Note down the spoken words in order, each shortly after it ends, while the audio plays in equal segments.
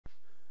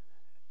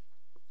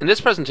In this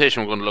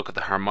presentation, we're going to look at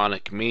the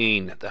harmonic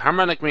mean. The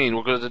harmonic mean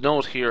we're going to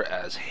denote here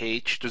as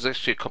h. There's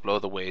actually a couple of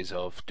other ways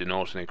of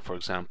denoting it. For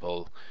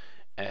example,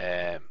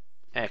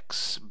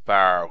 x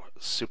bar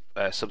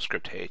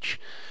subscript h.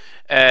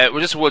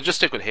 We'll just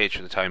stick with h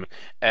for the time.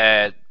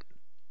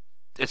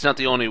 It's not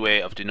the only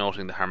way of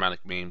denoting the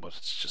harmonic mean, but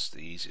it's just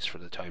the easiest for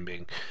the time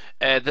being.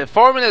 The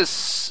formula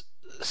is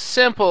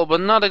simple,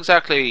 but not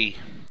exactly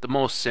the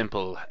most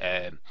simple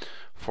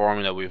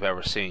formula we've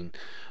ever seen.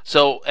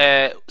 So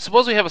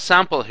suppose we have a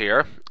sample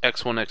here,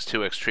 x1, x2,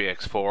 x3,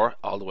 x4,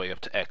 all the way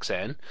up to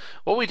xn.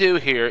 What we do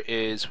here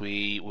is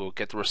we will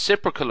get the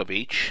reciprocal of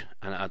each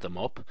and add them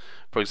up.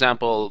 For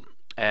example,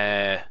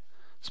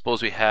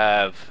 suppose we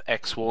have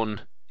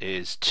x1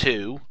 is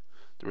 2.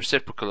 The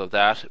reciprocal of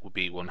that would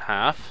be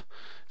 1/2.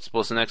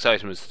 Suppose the next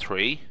item is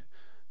 3.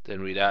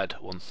 Then we'd add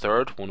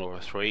 1/3, 1 over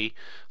 3.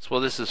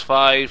 Suppose this is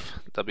 5.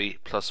 That'll be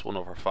plus 1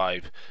 over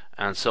 5,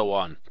 and so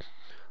on.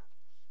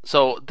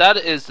 So that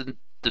is the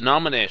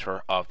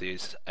denominator of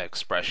this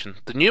expression.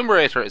 The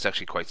numerator is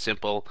actually quite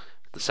simple,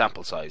 the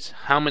sample size,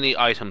 how many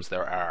items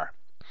there are.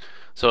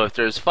 So if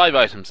there's 5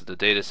 items in the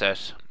data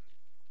set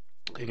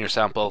in your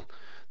sample,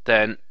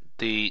 then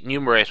the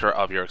numerator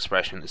of your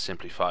expression is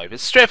simply 5.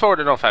 It's straightforward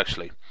enough,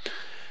 actually.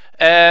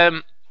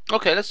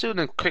 Okay, let's do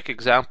a quick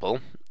example.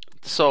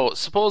 So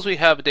suppose we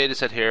have a data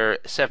set here,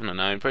 7 and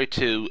 9, very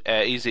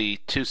easy,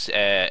 two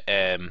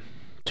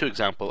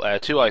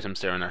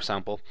items there in our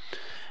sample.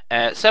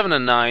 7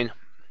 and 9.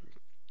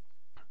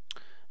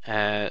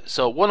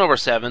 So 1 over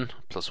 7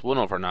 plus 1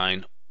 over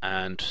 9,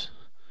 and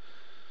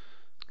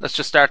let's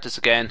just start this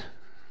again.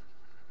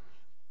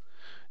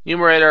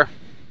 Numerator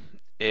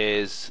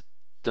is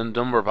the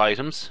number of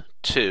items,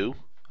 2.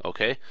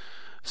 Okay,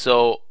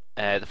 so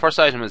the first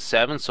item is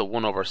 7, so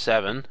 1 over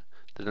 7.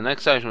 Then the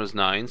next item is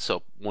 9,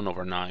 so 1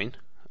 over 9.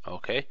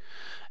 Okay,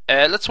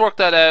 let's work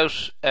that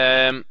out.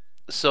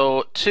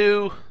 So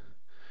 2.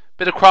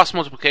 Bit of cross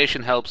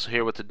multiplication helps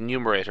here with the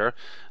numerator.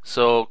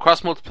 So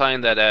cross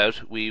multiplying that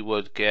out, we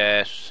would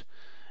get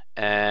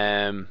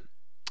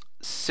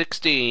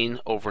 16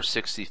 over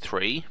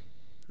 63.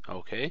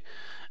 Okay,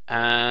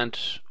 and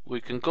we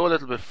can go a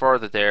little bit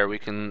further there. We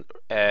can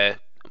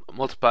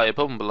multiply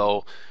above and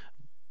below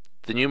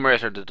the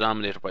numerator and the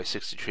denominator by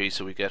 63,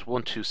 so we get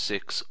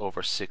 126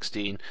 over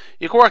 16.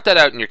 You can work that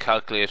out in your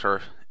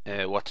calculator,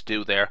 what to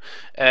do there.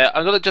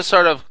 I'm going to just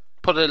sort of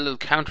put a little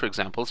counter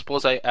example.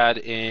 Suppose I add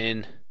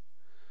in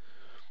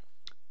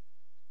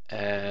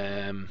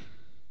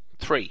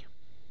 3.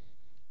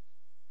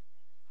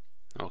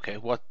 Okay,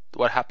 what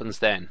happens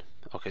then?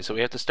 Okay, so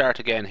we have to start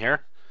again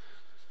here.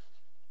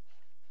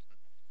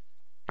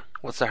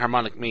 What's the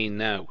harmonic mean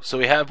now? So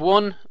we have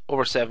 1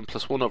 over 7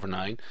 plus 1 over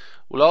 9.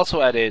 We'll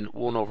also add in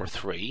 1 over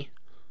 3.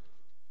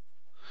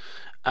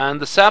 And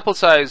the sample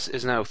size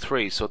is now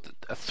 3, so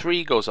a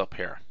 3 goes up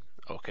here.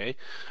 Okay,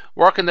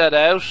 working that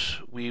out,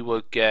 we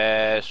will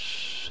get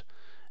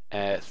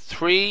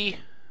 3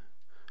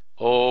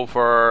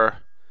 over...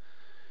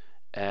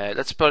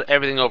 let's put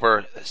everything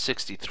over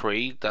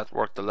 63. That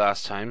worked the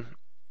last time.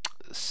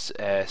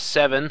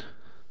 7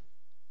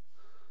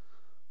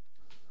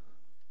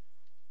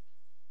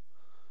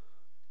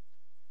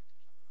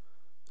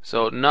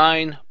 so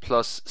 9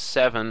 plus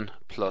 7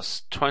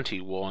 plus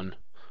 21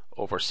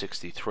 over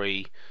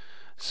 63.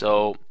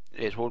 So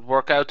it would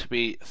work out to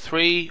be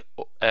 3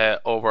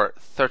 over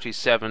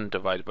 37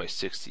 divided by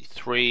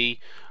 63,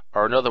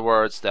 or in other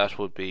words, that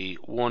would be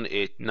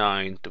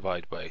 189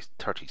 divided by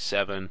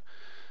 37.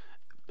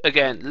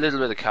 Again, a little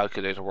bit of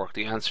calculator work.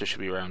 The answer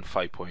should be around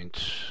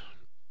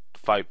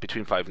 5.5,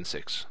 between 5 and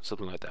 6,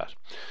 something like that.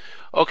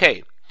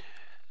 Okay,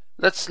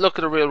 let's look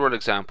at a real world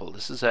example.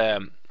 This is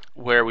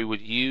where we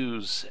would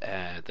use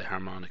the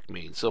harmonic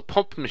mean. So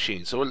pump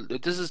machine. So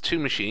this is 2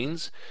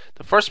 machines.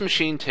 The first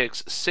machine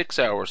takes 6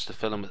 hours to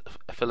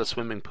fill a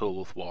swimming pool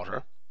with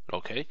water.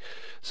 Okay,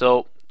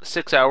 so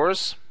 6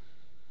 hours.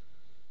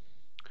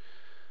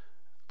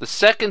 The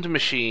second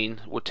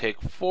machine would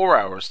take 4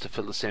 hours to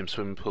fill the same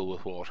swimming pool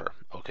with water.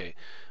 Okay,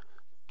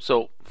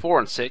 so 4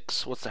 and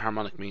 6, what's the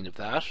harmonic mean of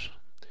that?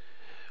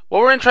 What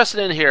we're interested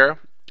in here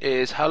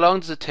is how long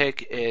does it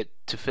take it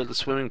to fill the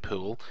swimming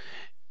pool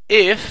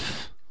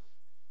if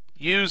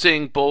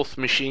using both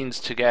machines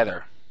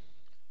together.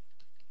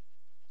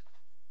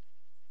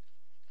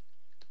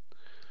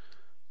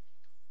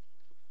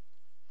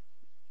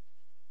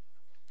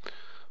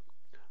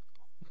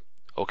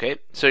 Okay,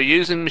 so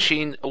using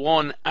machine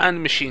 1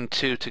 and machine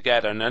 2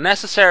 together. Now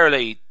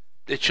necessarily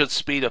it should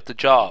speed up the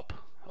job.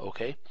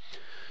 Okay,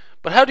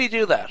 but how do you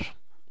do that?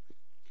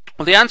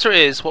 Well, the answer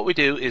is, what we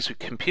do is we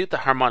compute the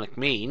harmonic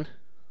mean,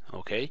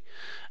 okay,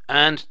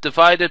 and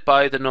divide it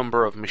by the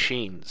number of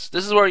machines.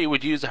 This is where you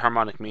would use the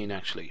harmonic mean,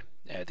 actually,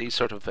 these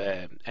sort of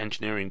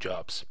engineering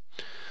jobs.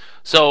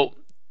 So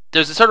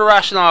there's a sort of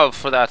rationale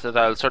for that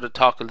I'll sort of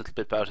talk a little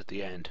bit about at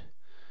the end.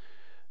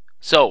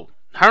 So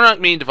harmonic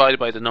mean divided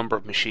by the number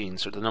of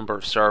machines, or the number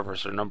of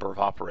servers, or number of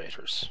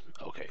operators.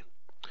 Okay,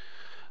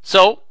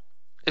 so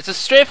it's a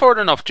straightforward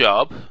enough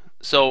job.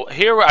 So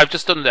here I've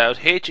just done it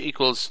out. H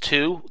equals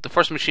 2. The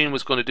first machine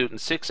was going to do it in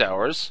 6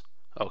 hours.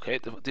 Okay,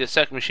 the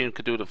second machine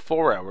could do it in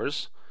 4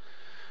 hours.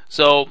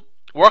 So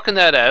working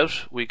that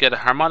out, we get a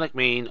harmonic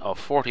mean of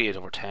 48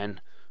 over 10,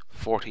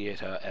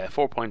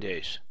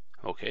 4.8.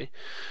 Okay,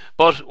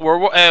 but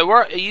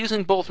we're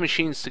using both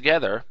machines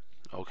together.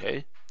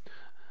 Okay,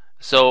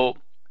 so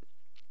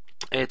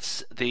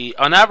it's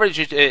on average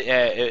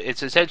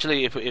it's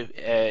essentially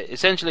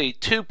essentially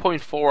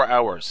 2.4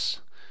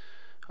 hours.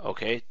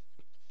 Okay,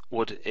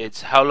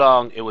 it's how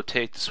long it would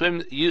take to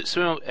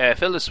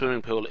fill the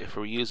swimming pool if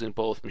we're using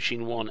both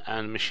machine 1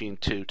 and machine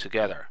 2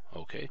 together.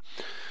 Okay,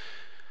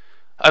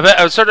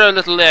 I've sort of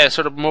a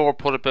little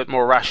put a bit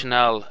more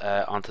rationale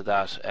onto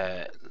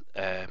that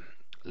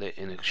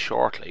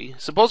shortly.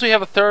 Suppose we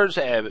have a third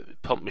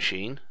pump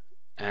machine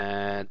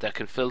that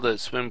can fill the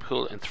swimming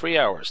pool in 3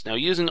 hours. Now,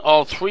 using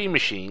all three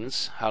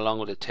machines, how long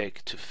would it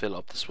take to fill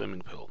up the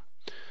swimming pool?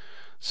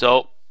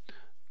 So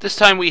this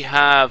time we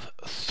have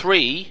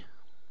 3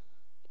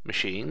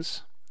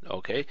 machines.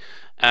 Okay,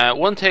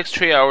 one takes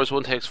 3 hours,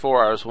 one takes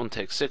 4 hours, one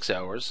takes 6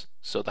 hours.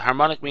 So the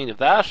harmonic mean of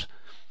that,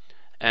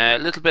 a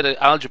little bit of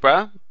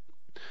algebra.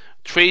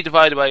 3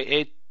 divided by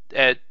 8,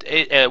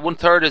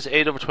 1/3 is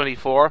 8 over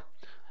 24.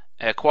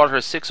 A quarter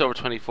is 6 over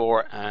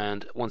 24,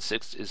 and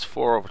 1/6 is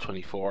 4 over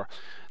 24.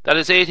 That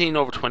is 18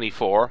 over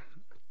 24,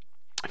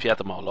 if you add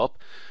them all up.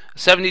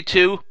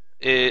 72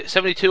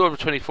 over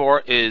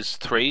 24 is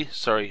 3.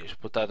 Sorry, I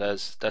should put that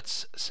as,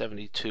 that's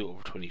 72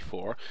 over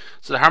 24.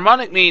 So the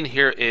harmonic mean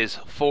here is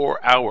 4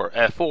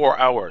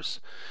 hours.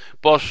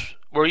 But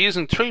we're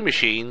using 3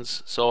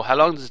 machines, so how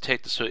long does it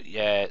take to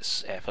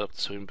fill up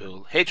the swimming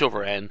pool? H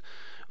over N,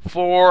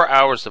 4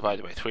 hours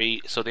divided by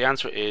 3, so the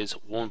answer is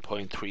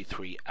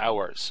 1.33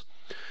 hours.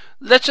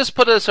 Let's just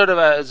put as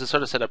a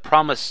said, I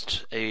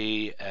promised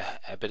a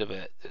bit of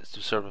a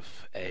sort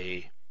of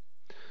a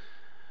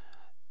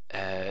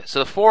so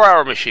the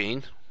 4-hour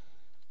machine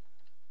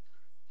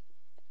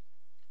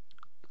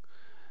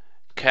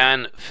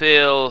can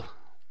fill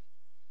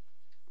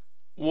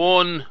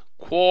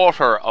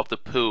 1/4 of the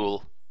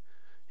pool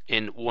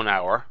in 1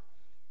 hour.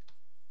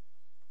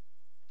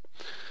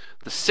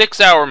 The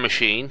 6-hour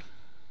machine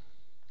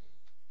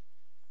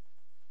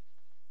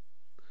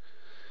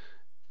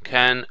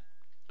can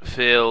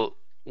fill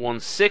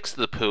 1/6 of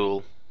the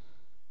pool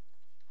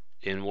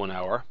in 1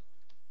 hour,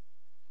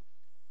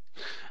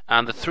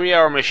 and the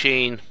 3-hour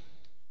machine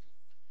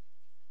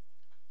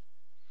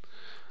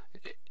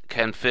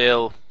can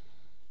fill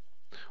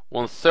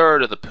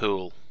 1/3 of the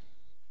pool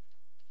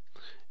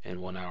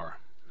in 1 hour.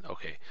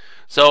 Okay,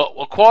 so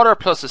a quarter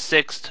plus a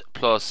sixth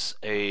plus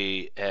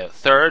a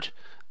third,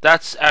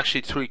 that's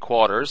actually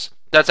 3/4.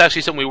 That's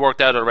actually something we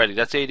worked out already.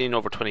 That's 18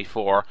 over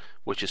 24,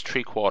 which is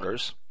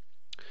 3/4.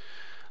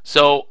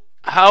 So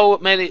how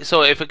many?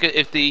 So if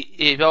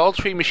all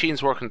 3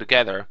 machines working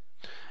together,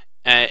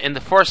 in the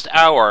first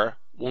hour,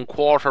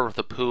 1/4 of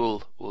the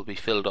pool will be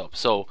filled up.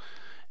 So,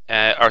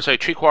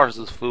 3/4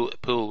 of the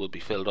pool will be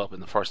filled up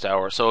in the first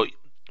hour. So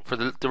for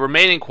the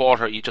remaining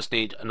quarter, you just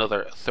need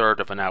another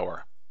third of an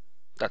hour.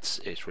 That's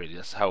it, really.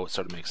 That's how it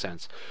sort of makes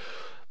sense.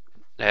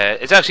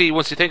 It's actually,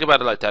 once you think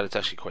about it like that, it's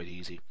actually quite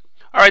easy.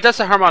 All right, that's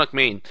the harmonic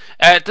mean.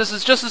 This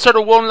is just a sort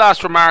of one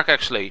last remark,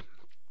 actually.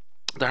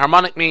 The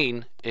harmonic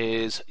mean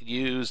is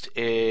used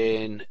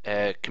in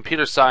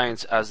computer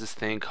science as this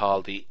thing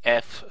called the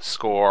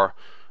F-score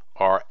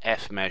or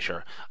F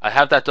measure. I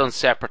have that done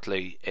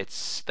separately.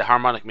 It's the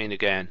harmonic mean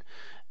again.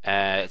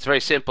 It's a very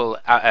simple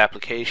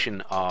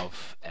application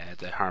of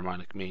the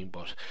harmonic mean,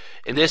 but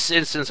in this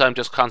instance I'm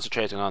just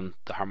concentrating on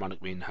the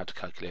harmonic mean and how to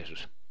calculate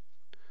it.